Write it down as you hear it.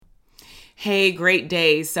Hey, great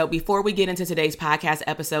days. So before we get into today's podcast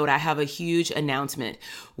episode, I have a huge announcement.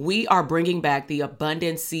 We are bringing back the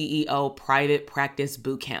Abundance CEO Private Practice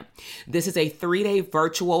Bootcamp. This is a 3-day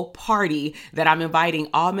virtual party that I'm inviting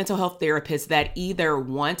all mental health therapists that either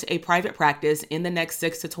want a private practice in the next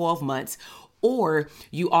 6 to 12 months, or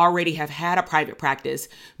you already have had a private practice,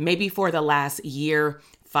 maybe for the last year,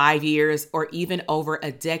 5 years, or even over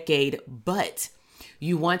a decade, but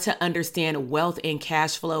you want to understand wealth and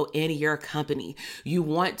cash flow in your company. You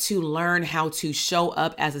want to learn how to show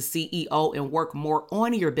up as a CEO and work more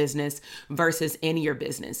on your business versus in your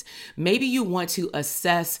business. Maybe you want to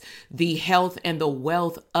assess the health and the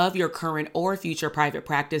wealth of your current or future private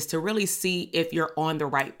practice to really see if you're on the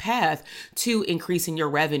right path to increasing your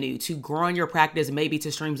revenue, to growing your practice, maybe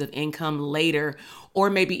to streams of income later, or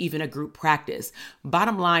maybe even a group practice.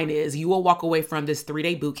 Bottom line is you will walk away from this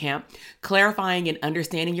 3-day bootcamp clarifying and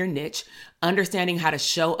understanding your niche, understanding how to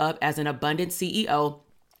show up as an abundant CEO,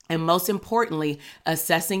 and most importantly,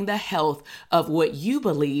 assessing the health of what you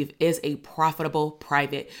believe is a profitable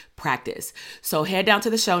private practice. So head down to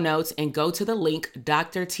the show notes and go to the link,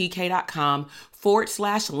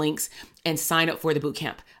 drtk.com/links, and sign up for the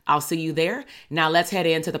bootcamp. I'll see you there. Now let's head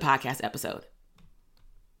into the podcast episode.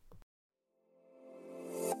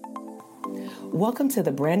 Welcome to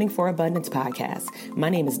the Branding for Abundance podcast. My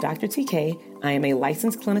name is Dr. TK. I am a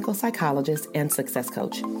licensed clinical psychologist and success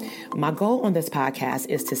coach. My goal on this podcast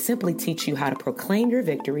is to simply teach you how to proclaim your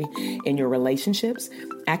victory in your relationships,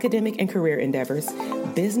 academic and career endeavors,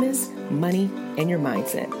 business, money, and your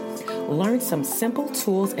mindset. Learn some simple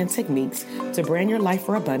tools and techniques to brand your life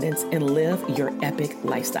for abundance and live your epic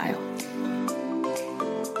lifestyle.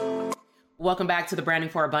 Welcome back to the Branding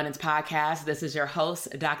for Abundance podcast. This is your host,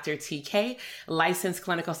 Dr. TK, licensed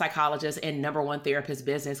clinical psychologist and #1 therapist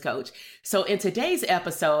business coach. So in today's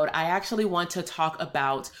episode, I actually want to talk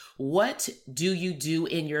about what do you do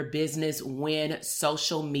in your business when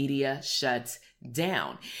social media shuts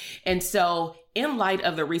down. And so in light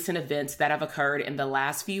of the recent events that have occurred in the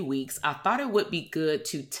last few weeks, I thought it would be good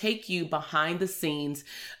to take you behind the scenes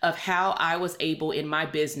of how I was able in my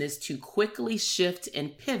business to quickly shift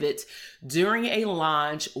and pivot during a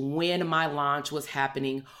launch when my launch was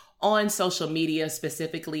happening on social media,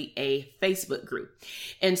 specifically a Facebook group.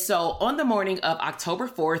 And so on the morning of October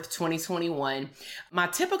 4th, 2021, my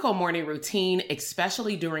typical morning routine,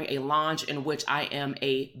 especially during a launch in which I am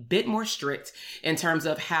a bit more strict in terms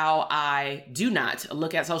of how I do not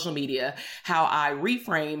look at social media, how I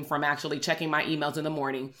refrain from actually checking my emails in the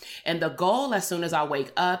morning. And the goal as soon as I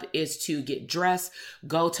wake up is to get dressed,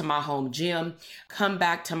 go to my home gym, come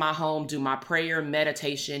back to my home, do my prayer,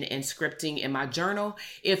 meditation, and scripting in my journal.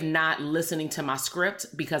 If not listening to my script,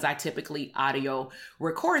 because I typically audio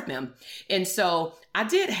record them. And so I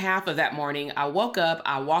did half of that morning. I woke up,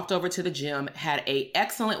 I walked over to the gym, had an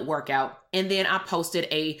excellent workout, and then I posted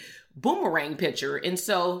a boomerang picture. And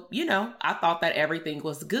so, I thought that everything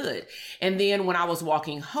was good. And then when I was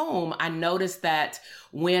walking home, I noticed that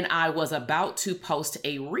when I was about to post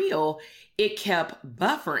a reel, it kept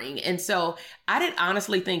buffering. And so I didn't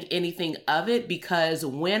honestly think anything of it, because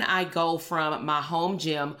when I go from my home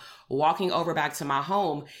gym, walking over back to my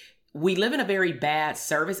home, we live in a very bad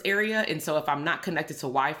service area. And so if I'm not connected to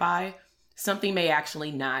Wi-Fi, something may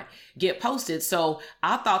actually not get posted. So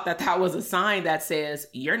I thought that that was a sign that says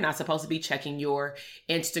you're not supposed to be checking your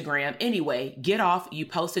Instagram anyway. Get off. You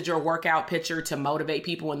posted your workout picture to motivate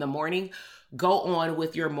people in the morning. Go on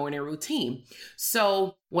with your morning routine.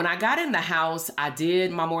 So when I got in the house, I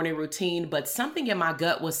did my morning routine, but something in my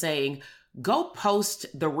gut was saying, go post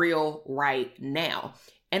the reel right now.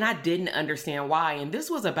 And I didn't understand why. And this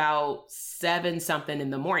was about 7 something in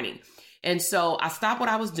the morning. And so I stopped what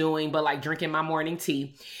I was doing, but like drinking my morning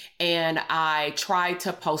tea, and I tried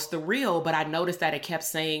to post the reel, but I noticed that it kept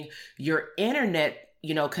saying your internet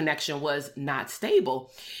connection was not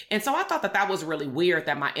stable. And so I thought that that was really weird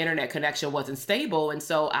that my internet connection wasn't stable. And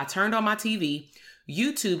so I turned on my TV,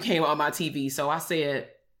 YouTube came on my TV. So I said,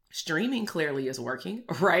 streaming clearly is working,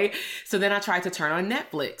 right? So then I tried to turn on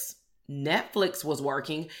Netflix. Netflix was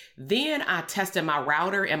working. Then I tested my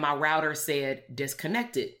router and my router said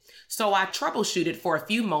disconnected. So I troubleshooted for a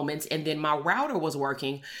few moments, and then my router was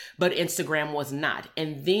working, but Instagram was not.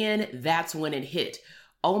 And then that's when it hit.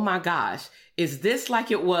 Oh my gosh, is this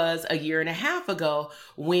like it was a year and a half ago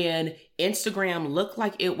when Instagram looked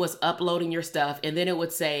like it was uploading your stuff and then it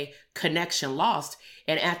would say connection lost?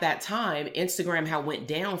 And at that time, Instagram had went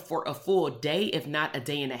down for a full day, if not a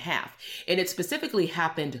day and a half. And it specifically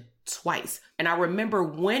happened twice. And I remember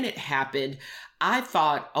when it happened, I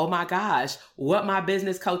thought, oh my gosh, what my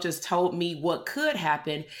business coaches told me what could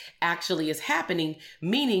happen actually is happening,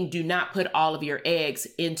 meaning do not put all of your eggs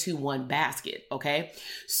into one basket. Okay.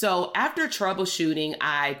 So after troubleshooting,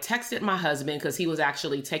 I texted my husband because he was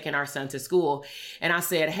actually taking our son to school. And I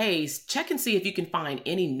said, hey, check and see if you can find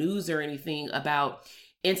any news or anything about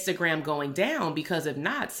Instagram going down, because if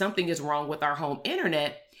not, something is wrong with our home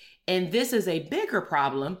internet. And this is a bigger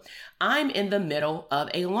problem. I'm in the middle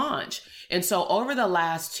of a launch. And so over the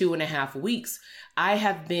last 2.5 weeks, I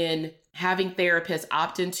have been having therapists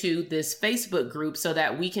opt into this Facebook group so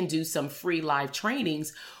that we can do some free live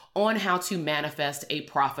trainings on how to manifest a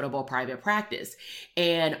profitable private practice.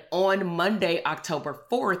 And on Monday, October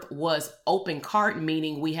 4th was open cart,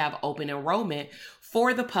 meaning we have open enrollment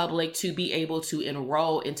for the public to be able to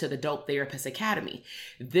enroll into the Dope Therapist Academy.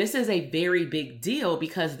 This is a very big deal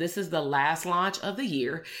because this is the last launch of the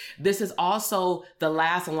year. This is also the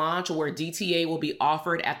last launch where DTA will be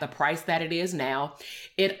offered at the price that it is now.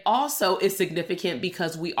 It also is significant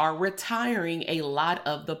because we are retiring a lot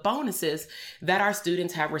of the bonuses that our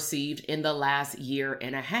students have received in the last 1.5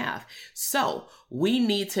 years. So we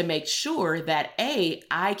need to make sure that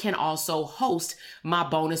I can also host my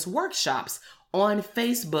bonus workshops on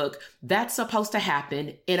Facebook. That's supposed to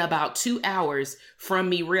happen in about 2 hours from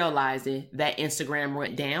me realizing that Instagram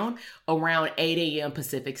went down around 8 a.m.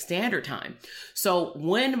 Pacific Standard Time. So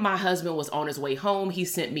when my husband was on his way home, he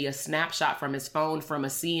sent me a snapshot from his phone from a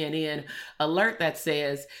CNN alert that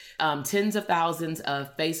says tens of thousands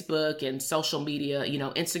of Facebook and social media,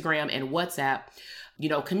 Instagram and WhatsApp,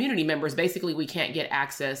 community members. Basically, we can't get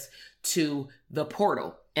access to the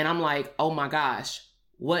portal. And I'm like, oh my gosh.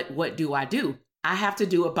 What do I do? I have to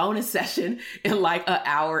do a bonus session in like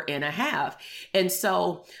 1.5 hours. And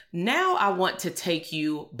so now I want to take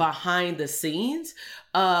you behind the scenes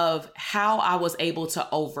of how I was able to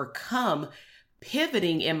overcome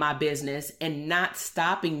pivoting in my business and not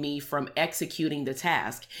stopping me from executing the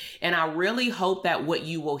task. And I really hope that what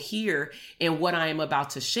you will hear in what I am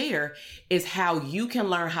about to share is how you can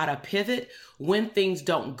learn how to pivot when things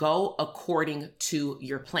don't go according to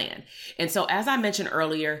your plan. And so, as I mentioned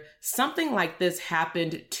earlier, something like this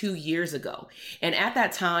happened 2 years ago. And at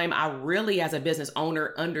that time, I really, as a business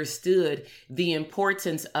owner, understood the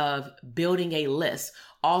importance of building a list,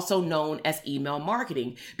 also known as email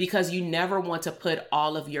marketing, because you never want to put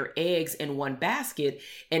all of your eggs in one basket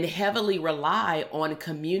and heavily rely on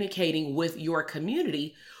communicating with your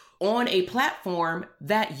community on a platform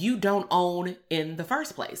that you don't own in the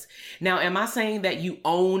first place. Now, am I saying that you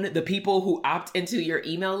own the people who opt into your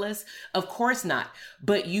email list? Of course not.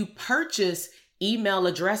 But you purchase email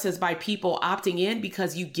addresses by people opting in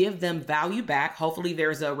because you give them value back. Hopefully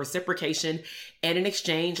there's a reciprocation and an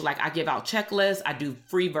exchange. Like I give out checklists, I do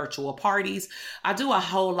free virtual parties. I do a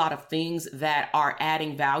whole lot of things that are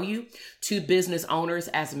adding value to business owners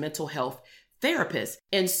as mental health therapists.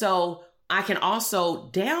 And so I can also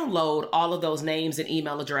download all of those names and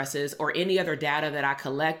email addresses or any other data that I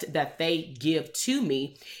collect that they give to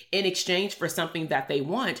me in exchange for something that they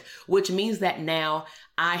want, which means that now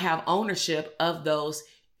I have ownership of those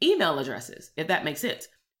email addresses, if that makes sense.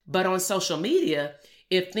 But on social media,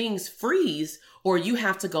 if things freeze or you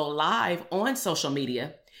have to go live on social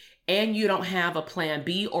media and you don't have a plan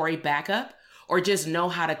B or a backup or just know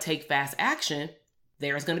how to take fast action,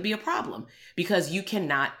 there's going to be a problem because you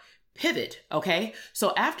cannot pivot. Okay.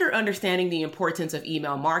 So after understanding the importance of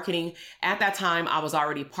email marketing, at that time, I was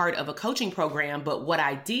already part of a coaching program. But what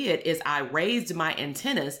I did is I raised my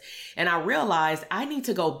antennas and I realized I need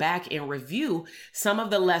to go back and review some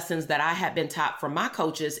of the lessons that I had been taught from my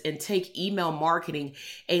coaches and take email marketing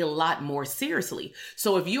a lot more seriously.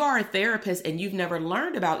 So if you are a therapist and you've never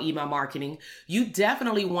learned about email marketing, you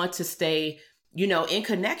definitely want to stay in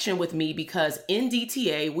connection with me, because in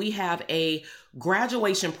DTA, we have a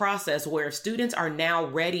graduation process where students are now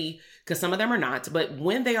ready, because some of them are not, but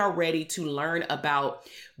when they are ready to learn about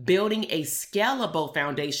building a scalable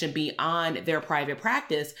foundation beyond their private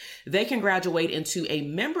practice, they can graduate into a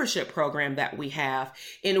membership program that we have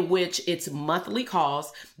in which it's monthly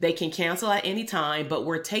calls. They can cancel at any time, but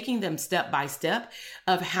we're taking them step by step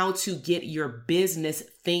of how to get your business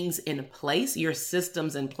things in place, your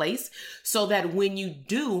systems in place, so that when you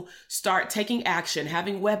do start taking action,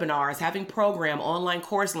 having webinars, having online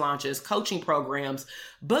course launches, coaching programs,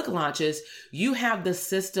 book launches, you have the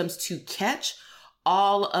systems to catch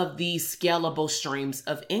all of these scalable streams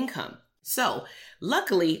of income. So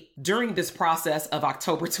luckily, during this process of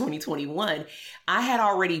October 2021, I had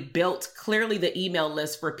already built clearly the email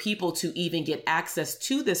list for people to even get access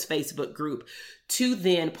to this Facebook group to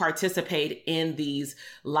then participate in these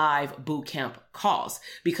live bootcamp calls.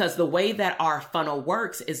 Because the way that our funnel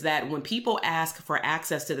works is that when people ask for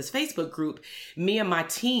access to this Facebook group, me and my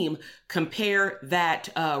team compare that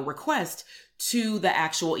request to the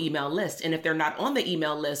actual email list. And if they're not on the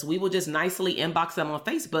email list, we will just nicely inbox them on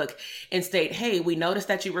Facebook and state, hey, we noticed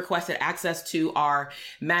that you requested access to our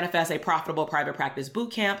Manifest a Profitable Private Practice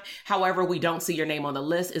Bootcamp. However, we don't see your name on the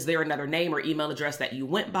list. Is there another name or email address that you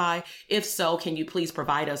went by? If so, can you please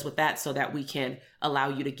provide us with that so that we can allow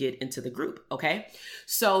you to get into the group? Okay.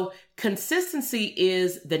 So consistency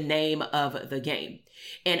is the name of the game.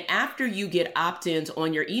 And after you get opt-ins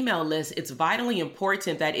on your email list, it's vitally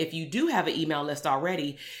important that if you do have an email list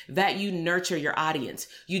already, that you nurture your audience.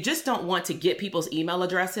 You just don't want to get people's email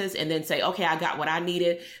addresses and then say, okay, I got what I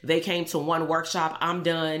needed. They came to one workshop. I'm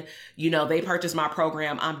done. They purchased my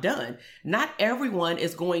program. I'm done. Not everyone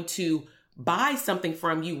is going to buy something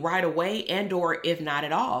from you right away and or if not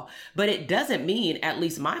at all. But it doesn't mean, at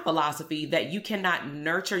least my philosophy, that you cannot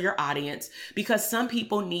nurture your audience, because some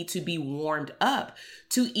people need to be warmed up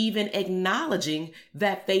to even acknowledging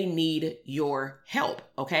that they need your help.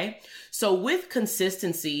 Okay. So with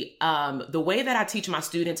consistency, the way that I teach my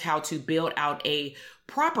students how to build out a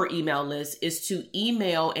proper email list is to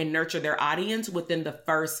email and nurture their audience within the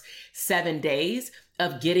first 7 days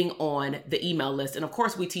of getting on the email list. And of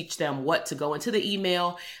course, we teach them what to go into the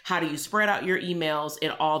email, how do you spread out your emails,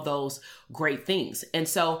 and all those great things. And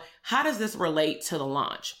so how does this relate to the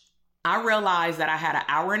launch? I realized that I had an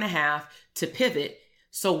hour and a half to pivot.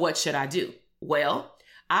 So what should I do? Well,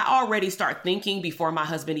 I already start thinking, before my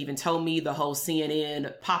husband even told me the whole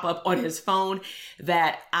CNN pop up on his phone,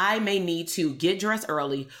 that I may need to get dressed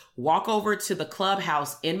early, walk over to the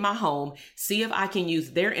clubhouse in my home, see if I can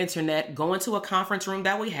use their internet, go into a conference room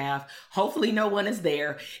that we have. Hopefully no one is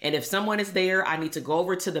there. And if someone is there, I need to go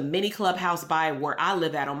over to the mini clubhouse by where I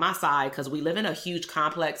live at on my side, because we live in a huge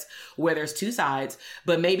complex where there's 2 sides.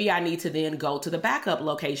 But maybe I need to then go to the backup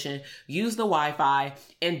location, use the Wi-Fi,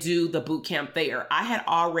 and do the boot camp there. I had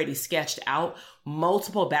already sketched out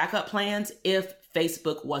multiple backup plans if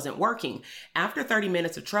Facebook wasn't working. After 30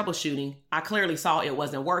 minutes of troubleshooting, I clearly saw it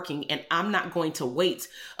wasn't working, and I'm not going to wait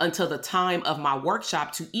until the time of my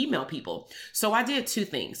workshop to email people. So I did 2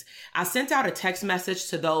 things. I sent out a text message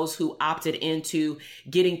to those who opted into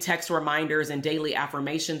getting text reminders and daily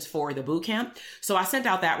affirmations for the bootcamp. So I sent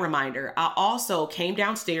out that reminder. I also came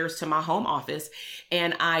downstairs to my home office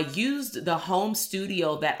and I used the home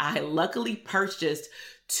studio that I luckily purchased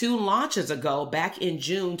 2 launches ago back in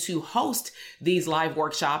June to host these live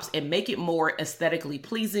workshops and make it more aesthetically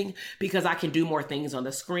pleasing, because I can do more things on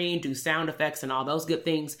the screen, do sound effects and all those good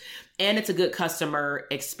things. And it's a good customer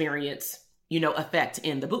experience, effect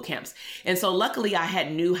in the boot camps. And so luckily I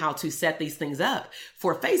knew how to set these things up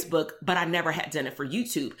for Facebook, but I never had done it for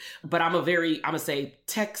YouTube. But I'm gonna say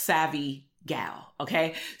tech savvy gal.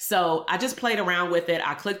 Okay. So I just played around with it.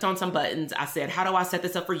 I clicked on some buttons. I said, how do I set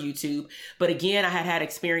this up for YouTube? But again, I had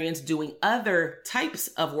experience doing other types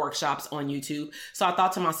of workshops on YouTube. So I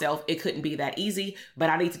thought to myself, it couldn't be that easy, but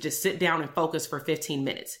I need to just sit down and focus for 15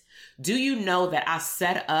 minutes. Do you know that I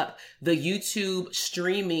set up the YouTube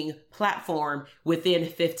streaming platform within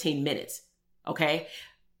 15 minutes? Okay.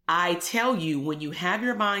 I tell you, when you have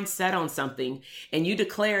your mind set on something and you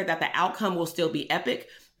declare that the outcome will still be epic,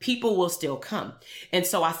 people will still come. And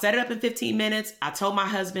so I set it up in 15 minutes. I told my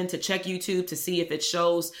husband to check YouTube to see if it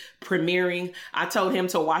shows premiering. I told him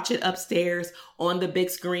to watch it upstairs on the big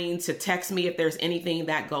screen, to text me if there's anything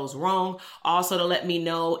that goes wrong. Also to let me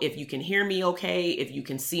know if you can hear me okay, if you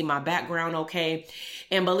can see my background okay.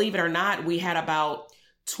 And believe it or not, we had about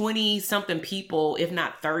 20 something people, if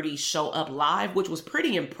not 30, show up live, which was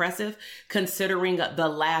pretty impressive considering the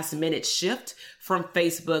last minute shift from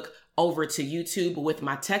Facebook over to YouTube with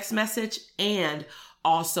my text message and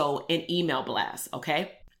also an email blast.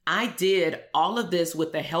 Okay. I did all of this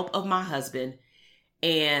with the help of my husband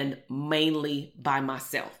and mainly by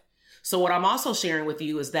myself. So what I'm also sharing with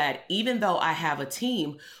you is that even though I have a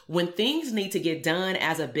team, when things need to get done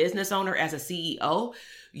as a business owner, as a CEO,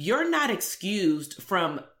 you're not excused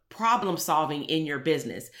from problem solving in your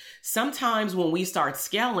business. Sometimes when we start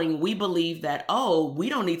scaling, we believe that, oh, we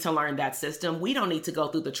don't need to learn that system. We don't need to go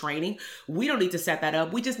through the training. We don't need to set that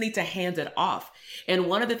up. We just need to hand it off. And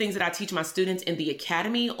one of the things that I teach my students in the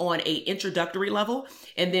academy on a introductory level,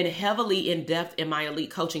 and then heavily in depth in my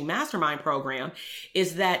elite coaching mastermind program,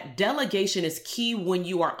 is that delegation is key when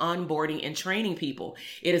you are onboarding and training people.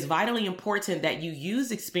 It is vitally important that you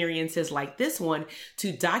use experiences like this one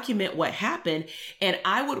to document what happened. And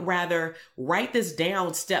I would rather write this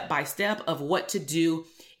down step by step of what to do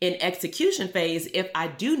in execution phase if I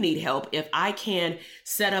do need help, if I can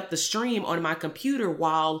set up the stream on my computer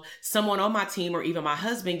while someone on my team or even my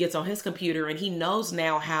husband gets on his computer and he knows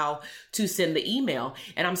now how to send the email.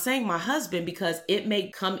 And I'm saying my husband because it may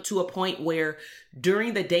come to a point where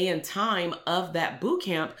during the day and time of that boot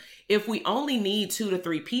camp, if we only need 2 to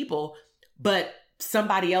 3 people, but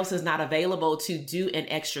somebody else is not available to do an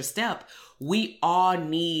extra step, we all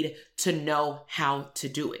need to know how to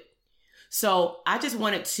do it. So I just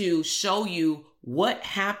wanted to show you what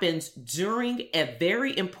happens during a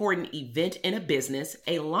very important event in a business,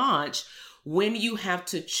 a launch, when you have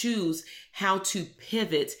to choose how to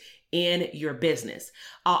pivot in your business.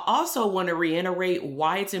 I also want to reiterate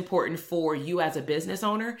why it's important for you as a business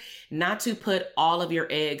owner not to put all of your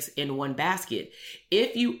eggs in one basket.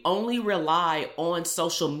 If you only rely on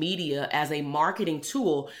social media as a marketing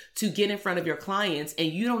tool to get in front of your clients and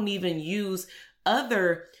you don't even use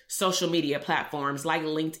other social media platforms like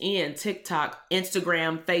LinkedIn, TikTok,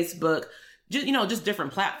 Instagram, Facebook, just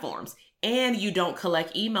different platforms, and you don't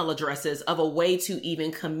collect email addresses of a way to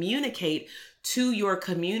even communicate to your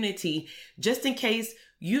community, just in case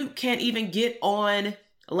you can't even get on,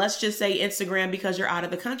 let's just say Instagram because you're out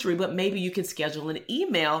of the country, but maybe you can schedule an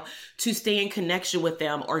email to stay in connection with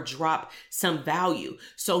them or drop some value.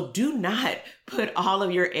 So do not put all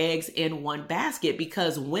of your eggs in one basket,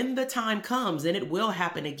 because when the time comes, and it will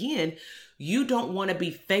happen again, you don't want to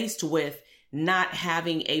be faced with not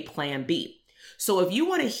having a plan B. So if you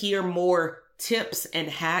want to hear more tips and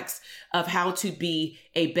hacks of how to be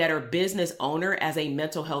a better business owner as a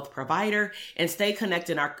mental health provider and stay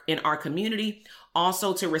connected in our community,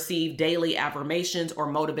 also to receive daily affirmations or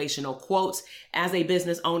motivational quotes as a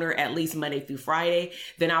business owner at least Monday through Friday,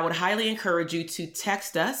 then I would highly encourage you to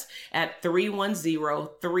text us at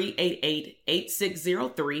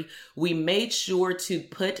 310-388-8603. We made sure to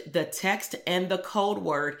put the text and the code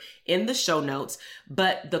word in the show notes,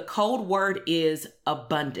 but the code word is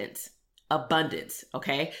abundance. Abundance,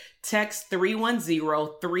 okay? Text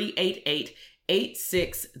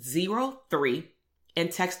 310-388-8603 and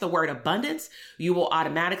text the word abundance. You will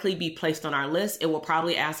automatically be placed on our list. It will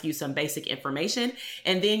probably ask you some basic information,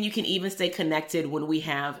 and then you can even stay connected when we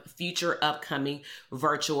have future upcoming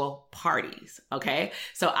virtual parties. Okay.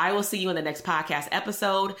 So I will see you in the next podcast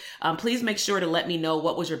episode. Please make sure to let me know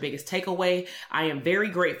what was your biggest takeaway. I am very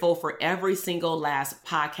grateful for every single last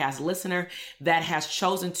podcast listener that has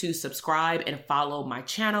chosen to subscribe and follow my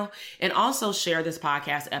channel, and also share this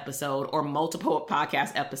podcast episode or multiple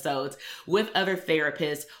podcast episodes with other therapists,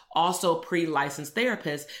 also pre-licensed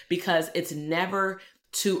therapists, because it's never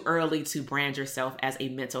too early to brand yourself as a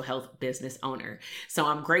mental health business owner. So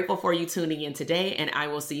I'm grateful for you tuning in today, and I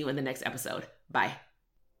will see you in the next episode. Bye.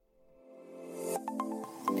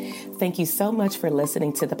 Thank you so much for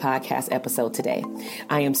listening to the podcast episode today.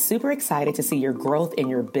 I am super excited to see your growth in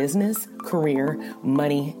your business, career,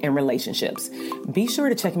 money, and relationships. Be sure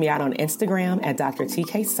to check me out on Instagram at Dr.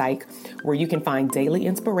 TK Psych, where you can find daily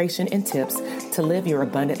inspiration and tips to live your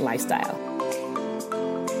abundant lifestyle.